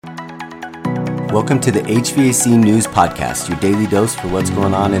Welcome to the HVAC News Podcast, your daily dose for what's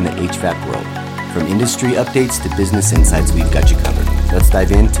going on in the HVAC world. From industry updates to business insights, we've got you covered. Let's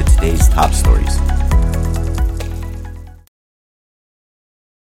dive into today's top stories.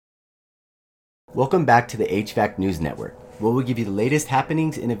 Welcome back to the HVAC News Network, where we'll give you the latest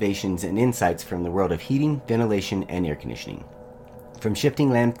happenings, innovations, and insights from the world of heating, ventilation, and air conditioning. From shifting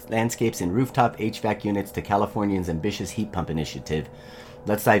landscapes and rooftop HVAC units to California's ambitious heat pump initiative,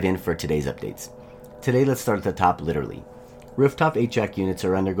 let's dive in for today's updates. Today, let's start at the top, literally. Rooftop HVAC units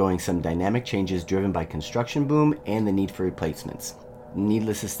are undergoing some dynamic changes driven by construction boom and the need for replacements.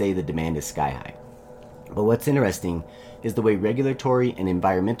 Needless to say, the demand is sky high. But what's interesting is the way regulatory and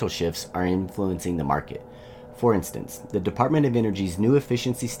environmental shifts are influencing the market. For instance, the Department of Energy's new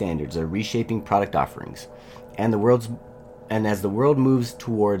efficiency standards are reshaping product offerings, and as the world moves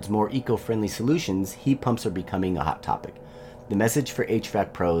towards more eco-friendly solutions, heat pumps are becoming a hot topic. The message for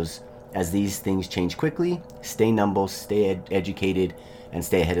HVAC pros, as these things change quickly: stay nimble, stay educated, and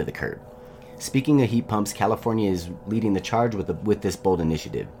stay ahead of the curve. Speaking of heat pumps, California is leading the charge with this bold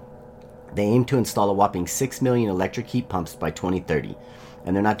initiative. They aim to install a whopping 6 million electric heat pumps by 2030,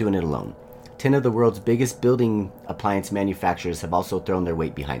 and they're not doing it alone. 10 of the world's biggest building appliance manufacturers have also thrown their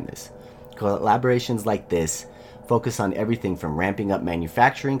weight behind this. Collaborations like this focus on everything from ramping up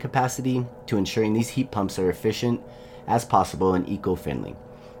manufacturing capacity to ensuring these heat pumps are efficient as possible and eco-friendly.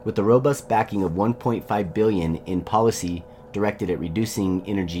 With the robust backing of $1.5 billion in policy directed at reducing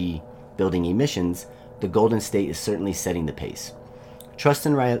energy building emissions, the Golden State is certainly setting the pace. Trust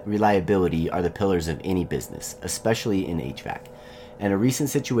and reliability are the pillars of any business, especially in HVAC. And a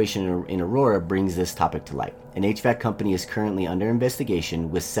recent situation in Aurora brings this topic to light. An HVAC company is currently under investigation,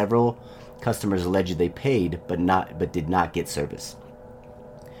 with several customers alleged they paid but did not get service.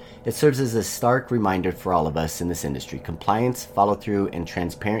 It serves as a stark reminder for all of us in this industry. Compliance, follow-through, and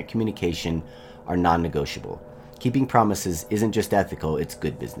transparent communication are non-negotiable. Keeping promises isn't just ethical, it's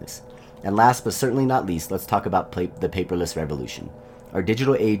good business. And last but certainly not least, let's talk about the paperless revolution. Our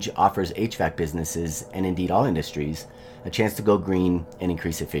digital age offers HVAC businesses, and indeed all industries, a chance to go green and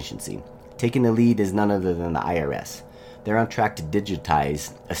increase efficiency. Taking the lead is none other than the IRS. They're on track to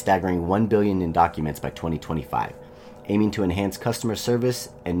digitize a staggering 1 billion in documents by 2025, aiming to enhance customer service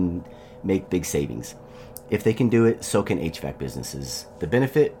and make big savings. If they can do it, so can HVAC businesses. The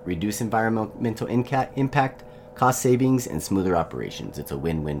benefit: reduce environmental impact, cost savings, and smoother operations. It's a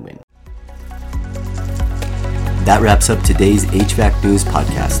win-win-win. That wraps up today's HVAC News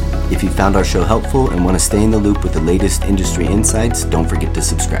Podcast. If you found our show helpful and want to stay in the loop with the latest industry insights, don't forget to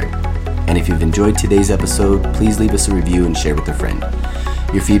subscribe. And if you've enjoyed today's episode, please leave us a review and share with a friend.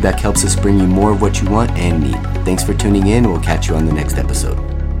 Your feedback helps us bring you more of what you want and need. Thanks for tuning in. We'll catch you on the next episode.